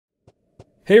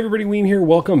Hey everybody, Weem here.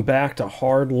 Welcome back to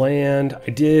Hardland. I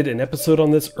did an episode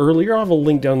on this earlier. I'll have a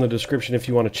link down in the description if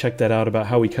you want to check that out about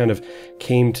how we kind of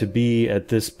came to be at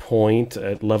this point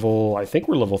at level, I think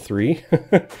we're level 3.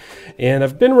 And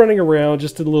I've been running around,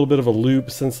 just did a little bit of a loop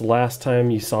since the last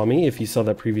time you saw me, if you saw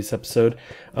that previous episode.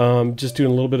 Just doing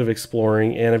a little bit of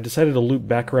exploring, and I've decided to loop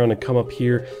back around and come up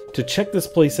here to check this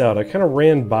place out. I kind of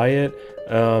ran by it,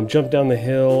 jumped down the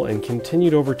hill, and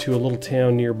continued over to a little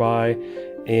town nearby.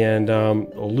 And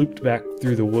looped back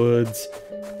through the woods,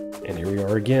 and here we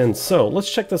are again. So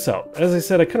let's check this out. As I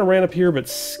said, I kind of ran up here but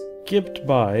skipped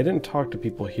by. I didn't talk to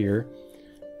people here.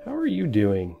 How are you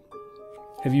doing?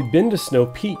 Have you been to Snow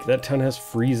Peak? That town has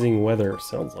freezing weather.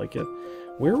 Sounds like it.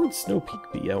 Where would Snow Peak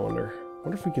be, I wonder? I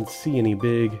wonder if we can see any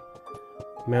big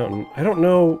mountain. I don't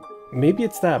know. Maybe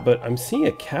it's that, but I'm seeing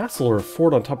a castle or a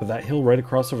fort on top of that hill right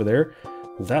across over there.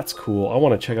 That's cool. I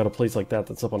want to check out a place like that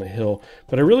that's up on a hill.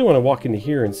 But I really want to walk into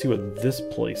here and see what this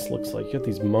place looks like. You got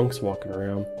these monks walking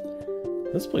around.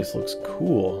 This place looks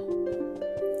cool.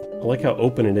 I like how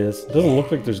open it is. It doesn't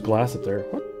look like there's glass up there.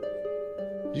 What?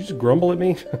 Did you just grumble at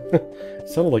me? It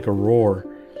sounded like a roar.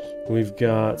 We've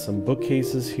got some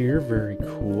bookcases here. Very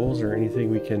cool. Is there anything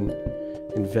we can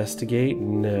investigate?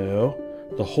 No.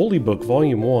 The Holy Book,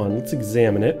 Volume 1. Let's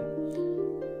examine it.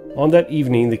 On that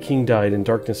evening, the king died and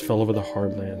darkness fell over the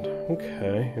Hardland.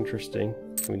 Okay, interesting.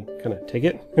 Can we kind of take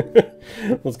it?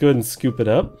 Let's go ahead and scoop it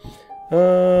up.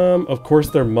 Of course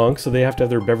they're monks, so they have to have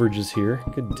their beverages here.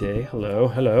 Good day. Hello,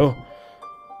 hello.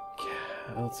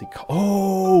 Yeah, let's see.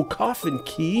 Oh, coffin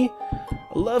key.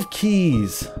 I love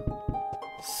keys.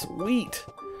 Sweet.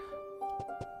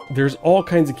 There's all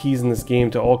kinds of keys in this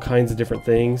game to all kinds of different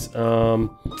things.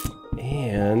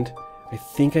 And I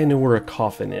think I know where a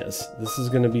coffin is. This is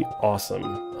going to be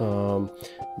awesome.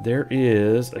 There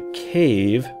is a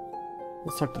cave.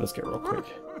 Let's talk to this guy real quick.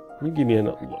 You give me a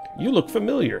look. You look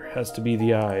familiar. Has to be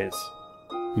the eyes.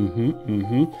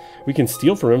 We can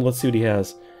steal from him. Let's see what he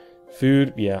has.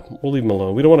 Food. Yeah, we'll leave him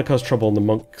alone. We don't want to cause trouble in the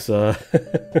monks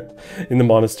in the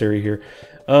monastery here.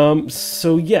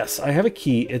 So yes, I have a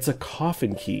key. It's a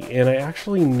coffin key, and I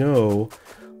actually know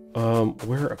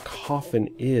where a coffin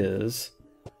is.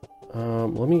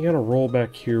 Let me kind of roll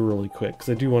back here really quick, because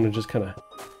I do want to just kind of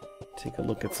take a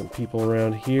look at some people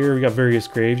around here. We got various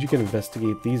graves. You can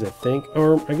investigate these, I think.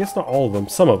 Or, I guess not all of them.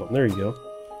 Some of them. There you go.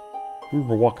 We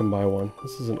were walking by one.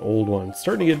 This is an old one. It's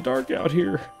starting to get dark out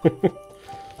here.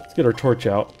 Let's get our torch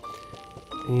out.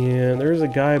 And there's a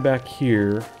guy back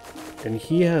here, and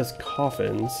he has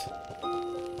coffins.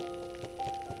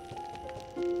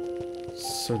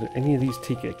 So did any of these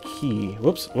take a key?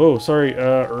 Whoops. Whoa, sorry.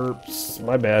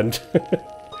 My bad.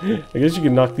 I guess you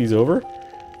can knock these over.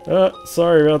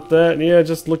 Sorry about that. Yeah,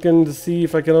 just looking to see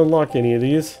if I can unlock any of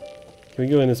these. Can we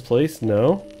go in this place?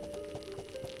 No.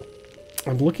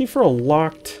 I'm looking for a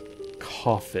locked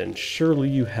coffin. Surely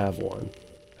you have one.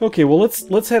 Okay, well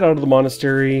let's head out of the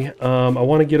monastery. I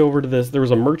want to get over to this. There was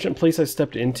a merchant place I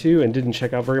stepped into and didn't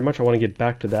check out very much. I want to get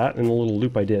back to that in the little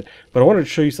loop I did. But I wanted to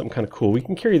show you something kind of cool. We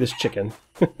can carry this chicken.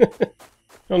 I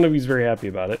don't know if he's very happy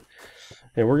about it.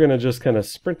 And we're going to just kind of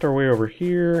sprint our way over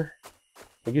here.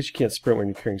 I guess you can't sprint when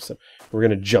you're carrying stuff. We're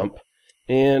going to jump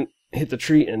and hit the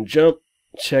tree and jump.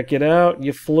 Check it out.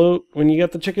 You float when you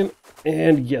got the chicken.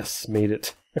 And yes, made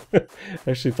it. I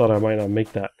actually thought I might not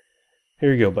make that.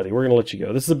 Here you go, buddy. We're going to let you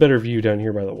go. This is a better view down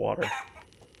here by the water.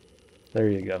 There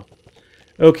you go.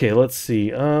 Okay, let's see.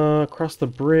 Across the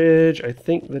bridge. I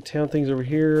think the town thing's over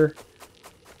here.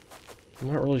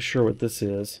 I'm not really sure what this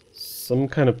is. Some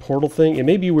kind of portal thing. It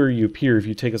may be where you appear if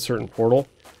you take a certain portal.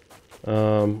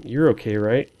 You're okay,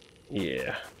 right?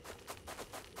 Yeah.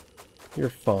 You're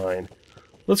fine.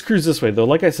 Let's cruise this way, though.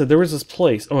 Like I said, there was this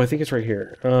place. Oh, I think it's right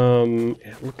here.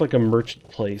 It looked like a merchant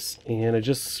place, and I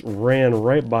just ran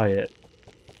right by it.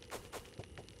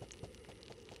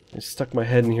 I stuck my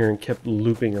head in here and kept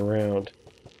looping around.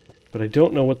 But I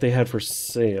don't know what they had for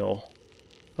sale.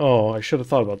 Oh, I should have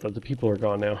thought about that. The people are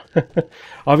gone now.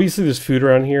 Obviously, there's food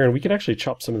around here, and we can actually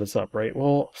chop some of this up, right?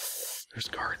 Well, there's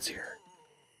guards here.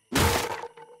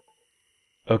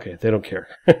 Okay, they don't care.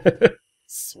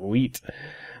 Sweet.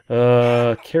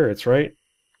 Carrots, right?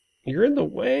 You're in the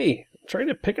way. I'm trying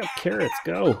to pick up carrots.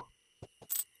 Go.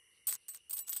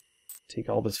 Take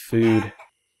all this food.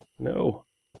 No.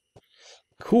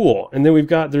 Cool. And then we've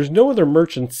got, there's no other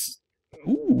merchants.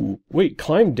 Ooh, wait,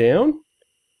 climb down?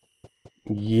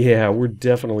 Yeah, we're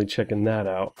definitely checking that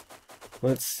out.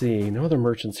 Let's see, no other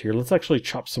merchants here. Let's actually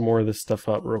chop some more of this stuff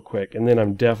up real quick. And then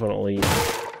I'm definitely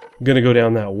going to go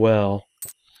down that well.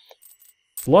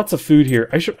 Lots of food here.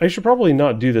 I should probably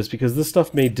not do this because this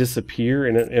stuff may disappear,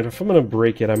 and if I'm going to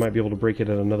break it, I might be able to break it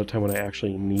at another time when I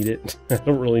actually need it. I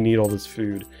don't really need all this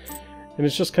food. And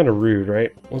it's just kind of rude,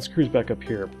 right? Let's cruise back up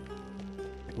here.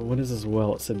 What is this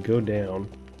well? It said go down.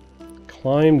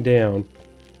 Climb down.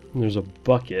 And there's a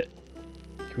bucket.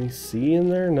 Can we see in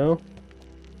there? No?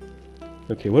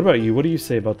 Okay, what about you? What do you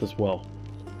say about this well?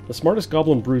 The smartest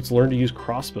goblin brutes learn to use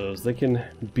crossbows. They can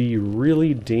be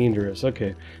really dangerous.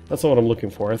 Okay, that's not what I'm looking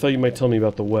for. I thought you might tell me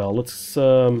about the well. Let's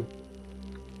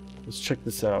check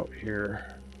this out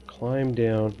here. Climb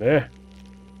down.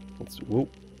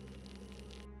 Whoop.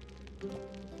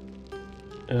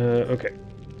 Okay.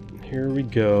 Here we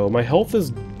go. My health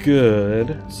is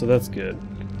good, so that's good.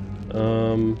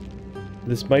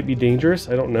 This might be dangerous.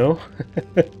 I don't know.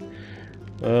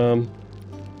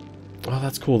 Oh,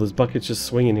 that's cool. This bucket's just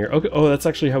swinging here. Okay. Oh, that's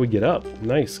actually how we get up.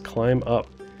 Nice. Climb up.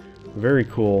 Very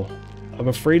cool. I'm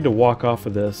afraid to walk off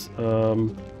of this.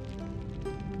 Oh,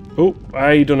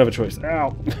 I don't have a choice.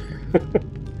 Ow.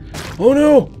 Oh,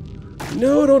 no.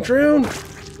 No, don't drown.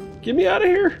 Get me out of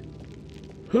here.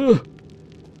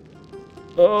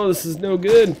 Oh, this is no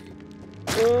good.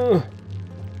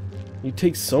 You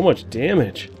take so much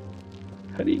damage.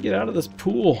 How do you get out of this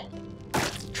pool?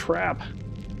 It's a trap.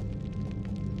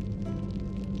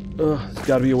 There's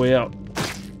gotta be a way out.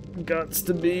 Gots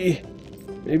to be.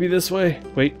 Maybe this way.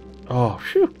 Wait. Oh,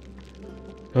 phew.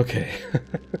 Okay.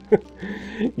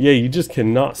 Yeah, you just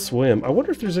cannot swim. I wonder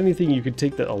if there's anything you could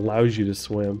take that allows you to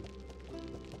swim.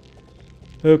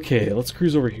 Okay, let's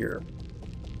cruise over here.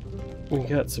 We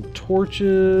got some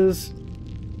torches.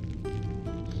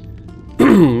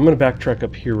 I'm gonna backtrack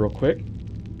up here real quick.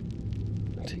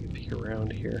 Take a peek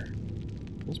around here.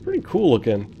 It's pretty cool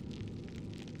looking.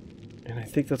 And I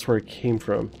think that's where it came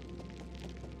from.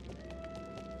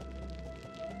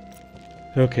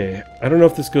 Okay, I don't know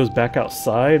if this goes back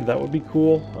outside. That would be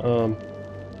cool.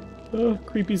 Oh,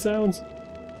 creepy sounds.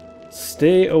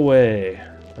 Stay away.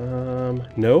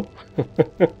 No.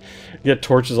 Get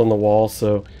torches on the wall,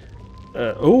 so...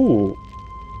 oh,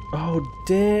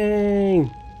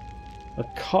 dang. A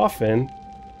coffin.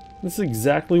 This is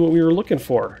exactly what we were looking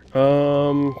for.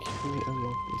 Can we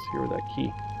unlock this here with that key?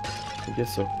 I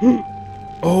guess so.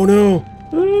 Oh no!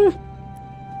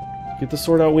 Get the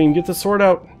sword out, Wing. Get the sword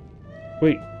out.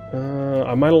 Wait.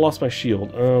 I might have lost my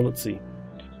shield. Let's see.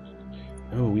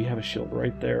 Oh, we have a shield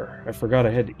right there. I forgot I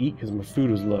had to eat because my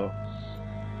food was low.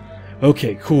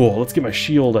 Okay, cool. Let's get my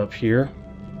shield up here.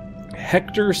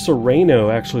 Hector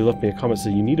Sereno actually left me a comment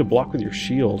saying you need to block with your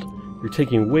shield. You're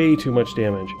taking way too much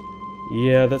damage.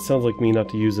 Yeah, that sounds like me not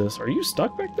to use this. Are you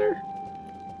stuck back there?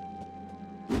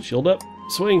 Shield up.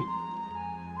 Swing.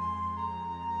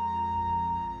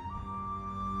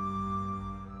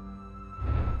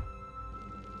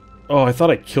 Oh, I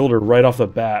thought I killed her right off the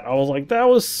bat. I was like, that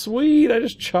was sweet. I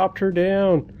just chopped her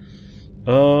down.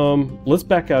 Let's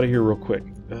back out of here real quick.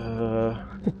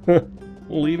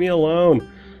 Leave me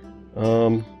alone.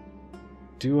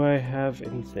 Do I have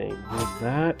anything with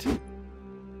that?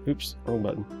 Oops, wrong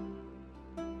button.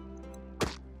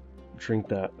 Drink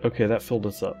that. Okay, that filled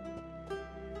us up.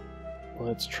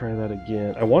 Let's try that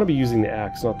again. I want to be using the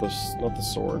axe, not the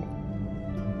sword.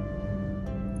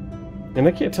 And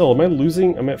I can't tell, am I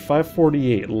losing? I'm at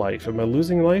 548 life. Am I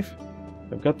losing life?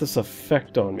 I've got this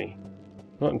effect on me.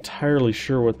 Not entirely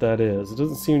sure what that is. It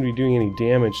doesn't seem to be doing any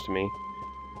damage to me.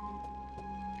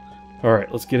 Alright,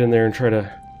 let's get in there and try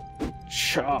to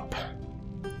chop.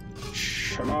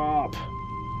 Chop.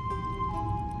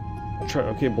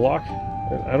 Okay, block.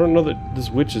 I don't know that this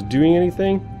witch is doing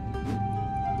anything.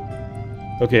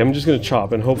 Okay, I'm just gonna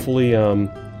chop and hopefully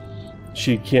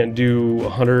she can't do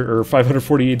 100 or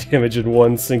 548 damage in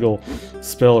one single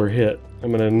spell or hit.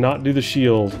 I'm gonna not do the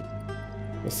shield.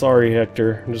 Sorry,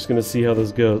 Hector. I'm just gonna see how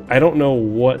this goes. I don't know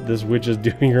what this witch is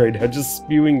doing right now. Just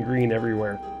spewing green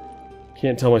everywhere.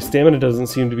 Can't tell. My stamina doesn't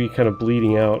seem to be kind of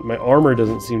bleeding out. My armor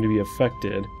doesn't seem to be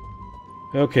affected.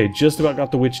 Okay, just about got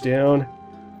the witch down.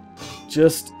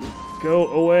 Just go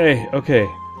away. Okay.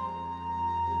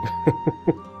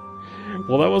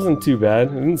 Well, that wasn't too bad.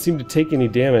 It didn't seem to take any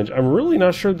damage. I'm really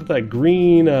not sure that that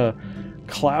green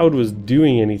cloud was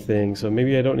doing anything, so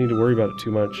maybe I don't need to worry about it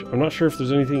too much. I'm not sure if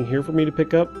there's anything here for me to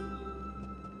pick up.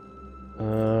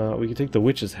 We can take the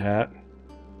witch's hat.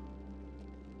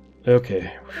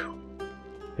 Okay. Whew.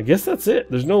 I guess that's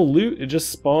it. There's no loot. It just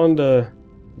spawned a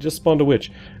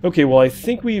witch. Okay, well, I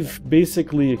think we've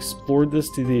basically explored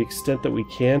this to the extent that we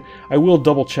can. I will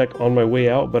double check on my way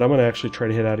out, but I'm going to actually try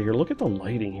to head out of here. Look at the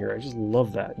lighting here. I just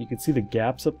love that. You can see the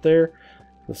gaps up there.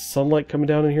 The sunlight coming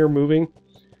down in here moving.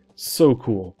 So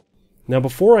cool. Now,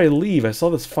 before I leave, I saw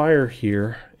this fire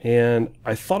here, and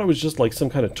I thought it was just like some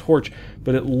kind of torch,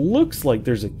 but it looks like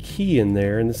there's a key in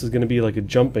there, and this is going to be like a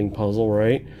jumping puzzle,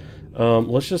 right?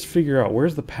 Let's just figure out,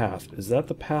 where's the path? Is that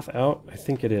the path out? I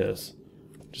think it is.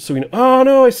 Just so we know. Oh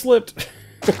no, I slipped!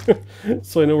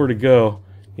 So I know where to go.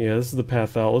 Yeah, this is the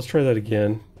path out. Let's try that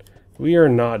again. We are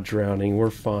not drowning. We're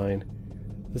fine.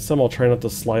 This time I'll try not to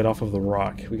slide off of the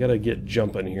rock. We gotta get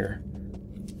jumping here.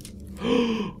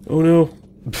 Oh no!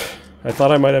 I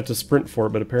thought I might have to sprint for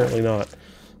it, but apparently not.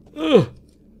 Ugh.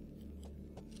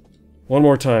 One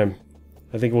more time.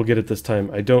 I think we'll get it this time.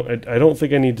 I don't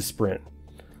think I need to sprint.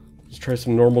 Let's try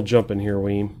some normal jumping here,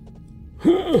 Weem.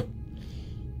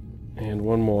 And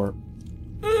one more.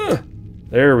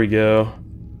 There we go.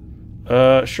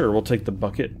 Sure, we'll take the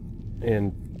bucket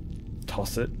and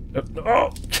toss it.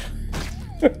 Oh!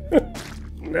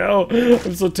 No!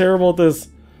 I'm so terrible at this.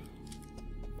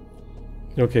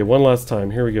 Okay, one last time.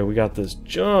 Here we go. We got this.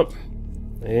 Jump!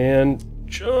 And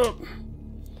jump!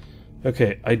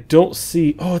 Okay, I don't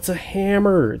see... Oh, it's a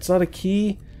hammer! It's not a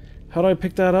key? How do I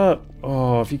pick that up?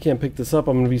 Oh, if you can't pick this up,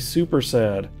 I'm going to be super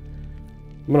sad.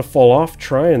 I'm going to fall off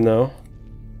trying, though.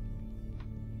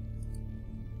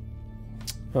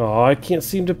 Oh, I can't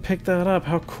seem to pick that up.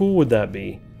 How cool would that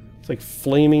be? It's like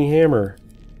flaming hammer.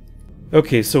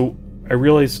 Okay, so I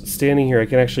realized standing here I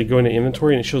can actually go into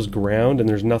inventory and it shows ground and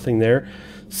there's nothing there.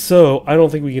 So I don't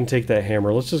think we can take that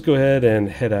hammer. Let's just go ahead and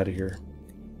head out of here.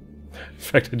 In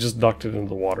fact, I just knocked it into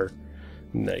the water.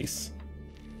 Nice.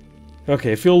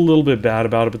 Okay, I feel a little bit bad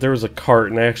about it, but there was a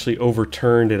cart and I actually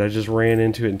overturned it. I just ran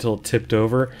into it until it tipped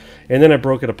over, and then I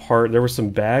broke it apart. There were some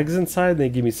bags inside and they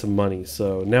gave me some money,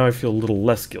 so now I feel a little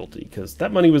less guilty because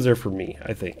that money was there for me,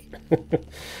 I think.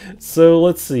 So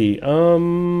let's see,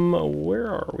 where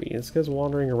are we? This guy's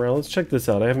wandering around. Let's check this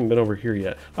out. I haven't been over here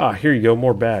yet. Ah, here you go,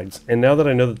 more bags. And now that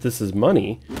I know that this is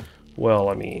money, well,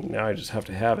 I mean, now I just have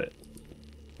to have it.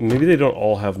 Maybe they don't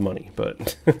all have money,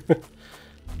 but...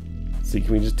 See,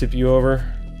 can we just tip you over?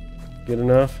 Get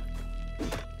enough?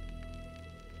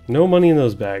 No money in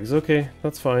those bags. Okay,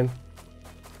 that's fine.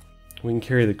 We can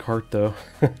carry the cart, though.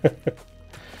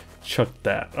 Chuck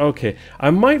that. Okay, I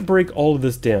might break all of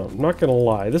this down. I'm not gonna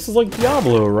lie. This is like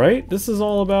Diablo, right? This is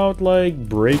all about, like,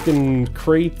 breaking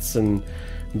crates and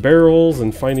barrels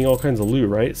and finding all kinds of loot,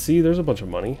 right? See, there's a bunch of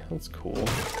money. That's cool.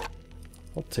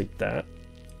 I'll take that.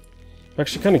 I'm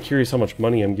actually kind of curious how much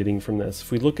money I'm getting from this.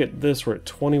 If we look at this, we're at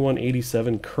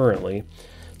 2187 currently.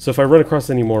 So if I run across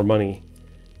any more money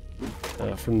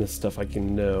from this stuff, I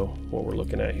can know what we're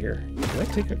looking at here. Can I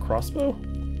take a crossbow?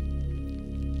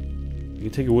 We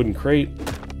can take a wooden crate.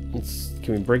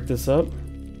 Can we break this up?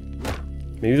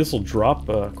 Maybe this will drop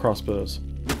crossbows.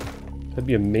 That'd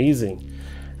be amazing.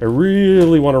 I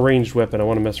really want a ranged weapon. I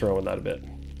want to mess around with that a bit.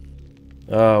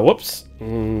 Whoops.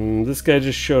 This guy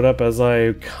just showed up as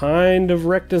I kind of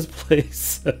wrecked his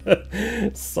place.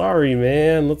 Sorry,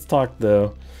 man. Let's talk,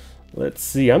 though. Let's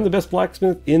see. I'm the best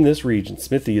blacksmith in this region.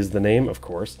 Smithy is the name, of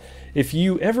course. If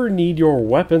you ever need your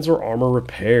weapons or armor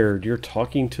repaired, you're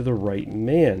talking to the right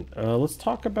man. Let's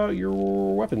talk about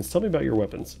your weapons. Tell me about your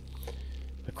weapons.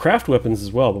 I craft weapons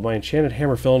as well, but my enchanted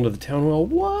hammer fell into the town well.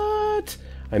 What?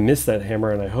 I missed that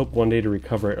hammer, and I hope one day to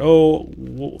recover it. Oh,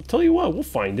 well, tell you what. We'll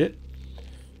find it.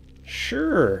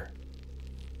 Sure.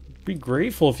 Be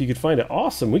grateful if you could find it.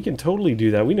 Awesome. We can totally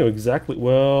do that. We know exactly...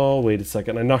 Well, wait a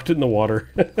second. I knocked it in the water.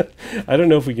 I don't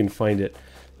know if we can find it.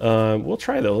 We'll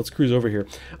try, though. Let's cruise over here.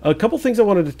 A couple things I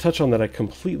wanted to touch on that I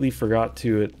completely forgot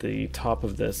to at the top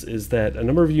of this is that a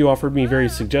number of you offered me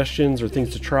various suggestions or things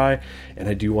to try, and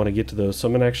I do want to get to those. So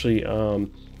I'm going to actually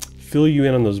fill you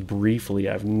in on those briefly.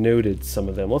 I've noted some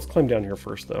of them. Let's climb down here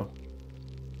first, though.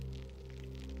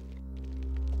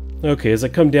 Okay, as I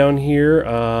come down here,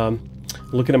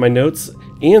 looking at my notes,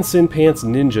 and Sin Pants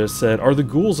Ninja said, "Are the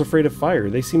ghouls afraid of fire?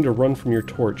 They seem to run from your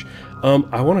torch."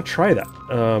 I want to try that.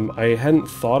 I hadn't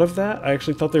thought of that. I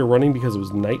actually thought they were running because it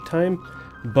was nighttime,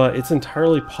 but it's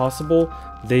entirely possible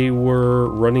they were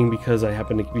running because I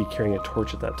happened to be carrying a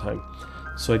torch at that time.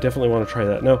 So I definitely want to try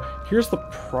that. Now, here's the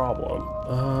problem.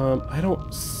 I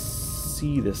don't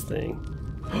see this thing.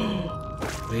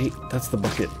 Wait, that's the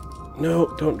bucket.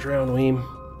 No, don't drown, Weem.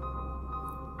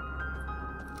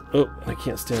 Oh, I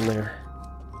can't stand there.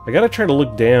 I gotta try to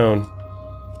look down.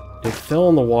 It fell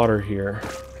in the water here.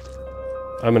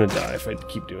 I'm gonna die if I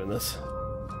keep doing this.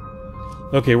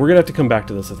 Okay, we're gonna have to come back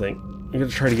to this, I think. I'm gonna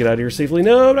try to get out of here safely.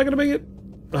 No, I'm not gonna make it.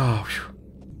 Oh,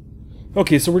 whew.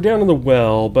 Okay, so we're down in the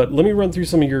well, but let me run through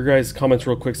some of your guys' comments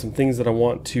real quick, some things that I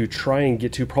want to try and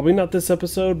get to, probably not this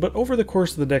episode, but over the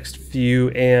course of the next few,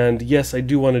 and yes, I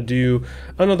do want to do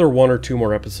another 1 or 2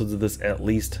 more episodes of this at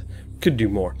least. Could do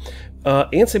more.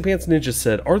 St. Pants Ninja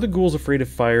said, "Are the ghouls afraid of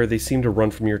fire? They seem to run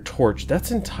from your torch."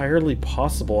 That's entirely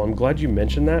possible. I'm glad you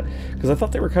mentioned that, because I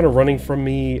thought they were kind of running from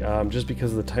me just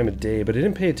because of the time of day, but I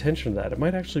didn't pay attention to that. It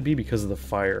might actually be because of the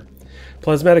fire.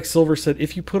 Plasmatic Silver said,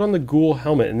 "If you put on the ghoul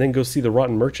helmet and then go see the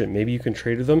Rotten Merchant, maybe you can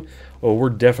trade with them." Oh, we're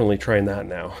definitely trying that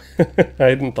now. I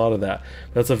hadn't thought of that.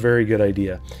 That's a very good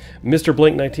idea. Mr.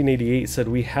 Blank 1988 said,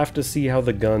 "We have to see how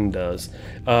the gun does."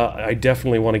 I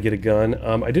definitely want to get a gun.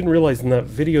 I didn't realize in that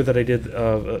video that I did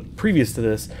previous to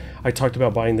this, I talked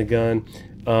about buying the gun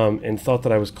and thought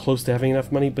that I was close to having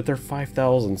enough money, but they're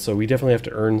 5,000, so we definitely have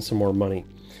to earn some more money.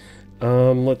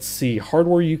 Let's see.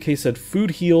 Hardware UK said,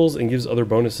 "Food heals and gives other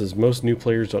bonuses. Most new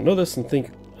players don't know this and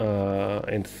think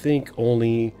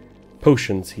only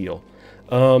potions heal."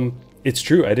 It's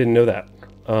true. I didn't know that.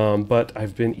 But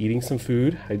I've been eating some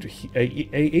food. I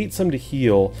ate some to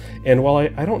heal, and while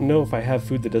I don't know if I have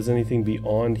food that does anything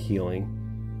beyond healing,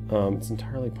 it's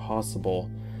entirely possible.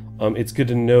 It's good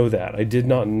to know that. I did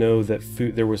not know that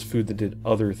there was food that did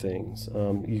other things.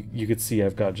 You could see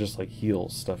I've got just like heal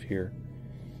stuff here.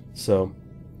 So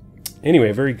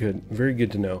anyway, very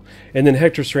good to know. And then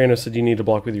Hector Serrano said, "You need to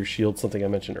block with your shield," something I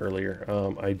mentioned earlier.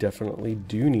 I definitely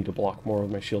do need to block more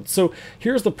with my shield. So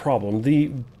here's the problem.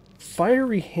 The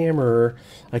fiery hammer,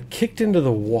 I kicked into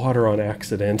the water on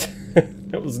accident.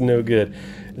 That was no good.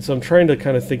 And so I'm trying to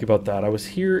kind of think about that. I was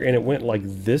here and it went like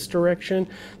this direction.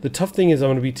 The tough thing is I'm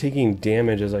going to be taking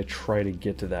damage as I try to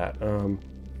get to that.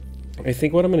 I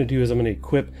think what I'm going to do is I'm going to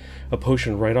equip a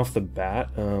potion right off the bat.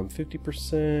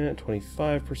 50%,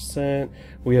 25%.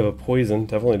 We have a poison.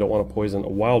 Definitely don't want a poison. A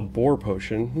wild boar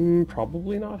potion.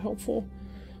 Probably not helpful.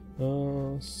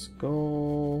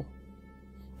 Skull.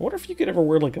 I wonder if you could ever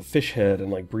wear like a fish head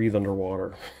and like breathe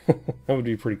underwater. That would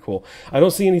be pretty cool. I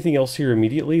don't see anything else here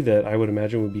immediately that I would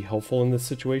imagine would be helpful in this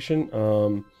situation.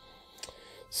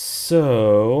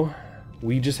 So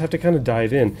we just have to kind of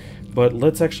dive in. But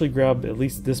let's actually grab at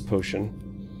least this potion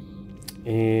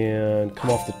and come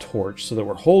off the torch so that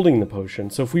we're holding the potion.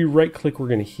 So if we right click, we're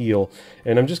going to heal.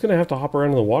 And I'm just going to have to hop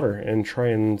around in the water and try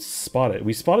and spot it.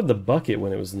 We spotted the bucket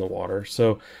when it was in the water.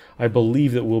 So I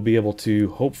believe that we'll be able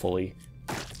to hopefully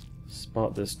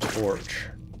spot this torch.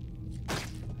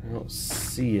 I don't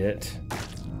see it.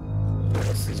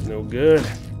 This is no good.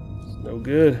 It's no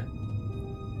good.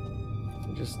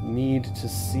 I just need to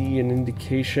see an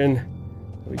indication.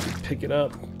 We can pick it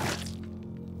up.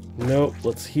 Nope,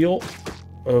 let's heal.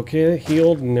 Okay,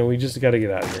 healed, and then we just got to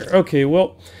get out of here. Okay,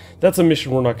 well, that's a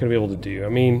mission we're not going to be able to do. I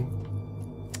mean,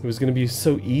 it was going to be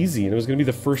so easy, and it was going to be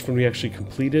the first one we actually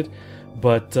completed,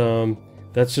 but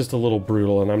that's just a little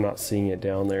brutal, and I'm not seeing it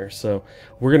down there. So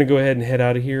we're going to go ahead and head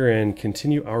out of here and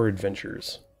continue our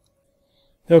adventures.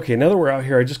 Okay, now that we're out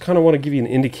here, I just kind of want to give you an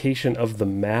indication of the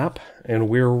map and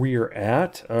where we are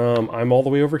at. I'm all the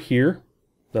way over here.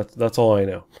 That's all I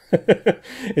know.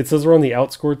 It says we're on the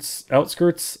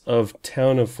outskirts of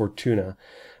town of Fortuna,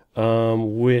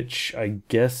 which I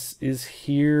guess is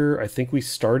here. I think we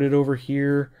started over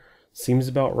here. Seems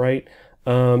about right.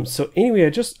 So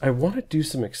anyway, I want to do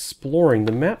some exploring.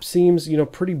 The map seems,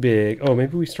 pretty big. Oh,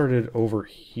 maybe we started over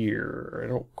here. I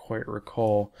don't quite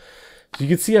recall. So you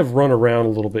can see I've run around a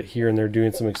little bit here and there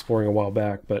doing some exploring a while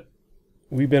back, but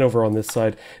we've been over on this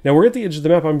side. Now we're at the edge of the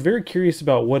map. I'm very curious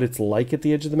about what it's like at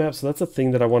the edge of the map, so that's a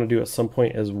thing that I want to do at some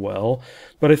point as well.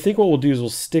 But I think what we'll do is we'll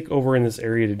stick over in this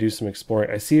area to do some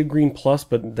exploring. I see a green plus,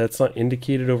 but that's not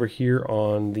indicated over here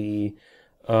on the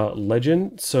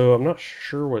legend, so I'm not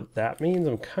sure what that means.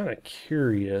 I'm kind of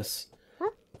curious.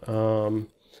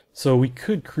 So we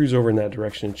could cruise over in that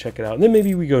direction and check it out, and then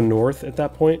maybe we go north at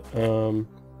that point.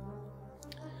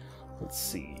 Let's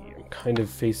see. I'm kind of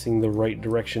facing the right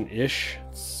direction-ish.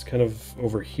 It's kind of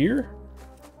over here.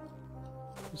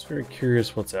 Just very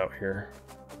curious what's out here.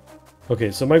 Okay,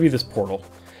 so it might be this portal,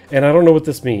 and I don't know what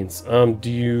this means.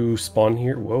 Do you spawn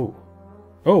here? Whoa.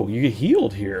 Oh, you get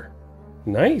healed here.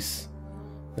 Nice.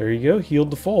 There you go,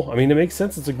 healed to full. I mean, it makes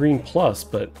sense it's a green plus,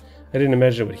 but I didn't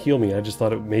imagine it would heal me. I just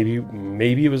thought maybe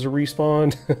it was a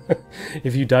respawn.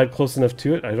 If you died close enough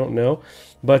to it, I don't know.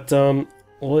 But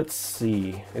let's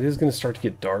see. It is going to start to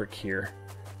get dark here.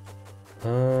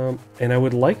 And I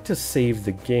would like to save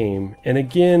the game. And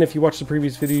again, if you watch the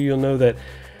previous video, you'll know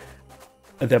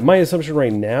that my assumption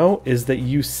right now is that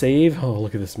you save. Oh,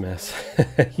 look at this mess.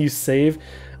 You save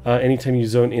anytime you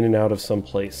zone in and out of some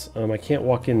place. I can't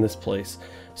walk in this place.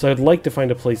 So I'd like to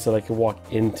find a place that I can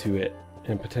walk into it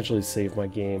and potentially save my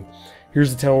game.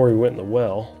 Here's the town where we went in the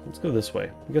well. Let's go this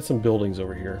way. We got some buildings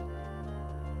over here.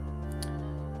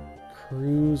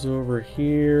 Cruise over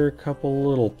here. Couple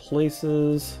little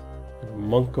places. A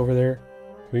monk over there.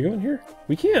 Can we go in here?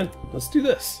 We can. Let's do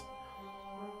this.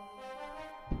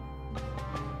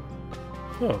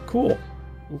 Oh, cool.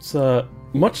 It's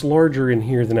much larger in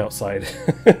here than outside.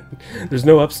 There's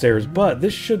no upstairs, but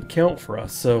this should count for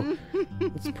us, so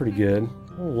that's pretty good.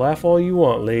 Oh, laugh all you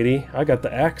want, lady. I got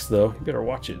the axe, though. You better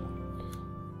watch it.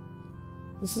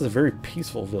 This is a very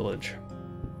peaceful village.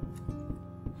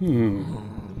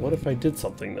 What if I did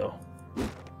something, though?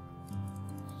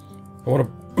 I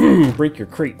want to break your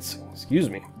crates. Excuse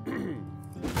me.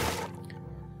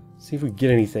 See if we get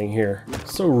anything here.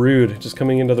 So rude, just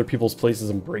coming into other people's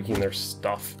places and breaking their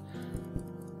stuff.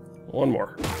 One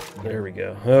more. There we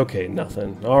go. Okay,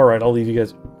 nothing. Alright, I'll leave you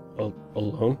guys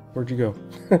alone. Where'd you go?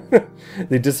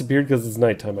 They disappeared because it's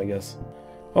nighttime, I guess.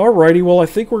 Alrighty, well, I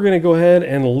think we're going to go ahead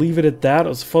and leave it at that. It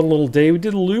was a fun little day. We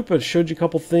did a loop. I showed you a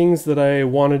couple things that I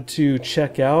wanted to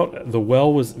check out. The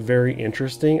well was very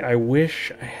interesting. I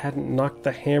wish I hadn't knocked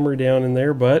the hammer down in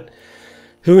there, but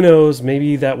who knows,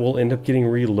 maybe that will end up getting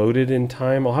reloaded in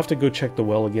time. I'll have to go check the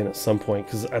well again at some point,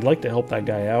 because I'd like to help that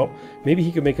guy out. Maybe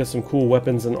he could make us some cool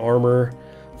weapons and armor,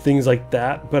 things like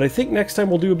that. But I think next time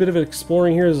we'll do a bit of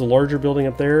exploring here. There's a larger building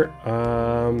up there.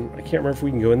 I can't remember if we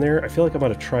can go in there. I feel like I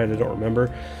might have tried, I don't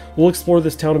remember. We'll explore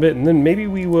this town a bit, and then maybe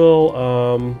we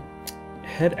will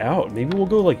head out. Maybe we'll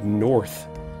go like north.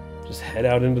 Just head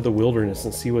out into the wilderness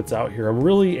and see what's out here. I'm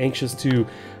really anxious to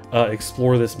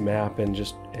explore this map and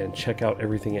check out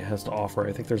everything it has to offer.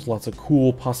 I think there's lots of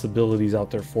cool possibilities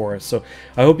out there for us. So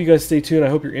I hope you guys stay tuned. I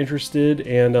hope you're interested,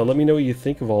 and let me know what you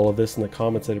think of all of this in the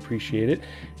comments. I'd appreciate it.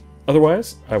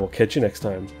 Otherwise, I will catch you next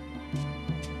time.